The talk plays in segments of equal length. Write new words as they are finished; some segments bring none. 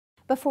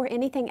Before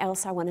anything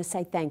else, I want to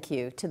say thank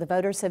you to the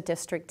voters of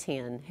District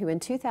 10 who in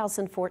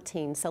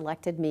 2014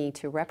 selected me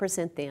to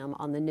represent them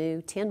on the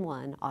new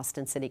 10-1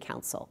 Austin City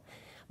Council.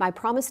 My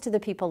promise to the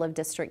people of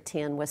District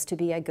 10 was to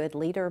be a good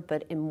leader,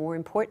 but more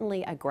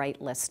importantly, a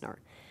great listener.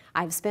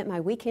 I've spent my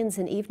weekends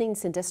and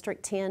evenings in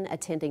District 10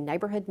 attending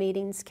neighborhood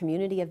meetings,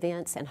 community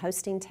events, and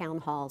hosting town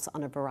halls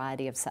on a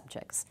variety of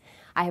subjects.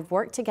 I have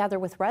worked together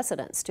with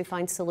residents to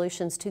find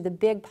solutions to the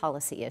big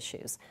policy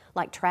issues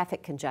like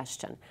traffic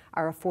congestion,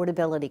 our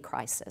affordability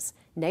crisis,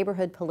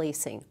 neighborhood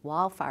policing,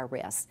 wildfire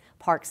risks,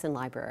 parks and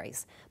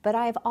libraries. But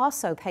I have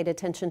also paid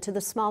attention to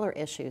the smaller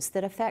issues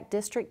that affect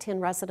District 10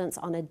 residents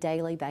on a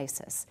daily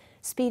basis: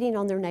 speeding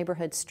on their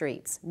neighborhood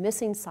streets,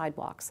 missing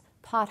sidewalks,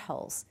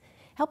 potholes.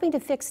 Helping to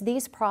fix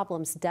these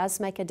problems does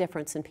make a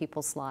difference in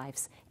people's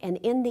lives and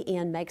in the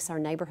end makes our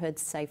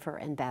neighborhoods safer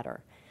and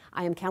better.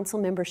 I am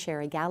Councilmember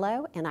Sheri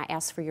Gallo, and I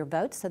ask for your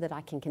vote so that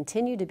I can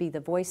continue to be the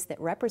voice that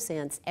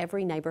represents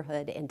every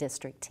neighborhood in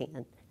District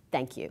 10.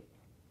 Thank you.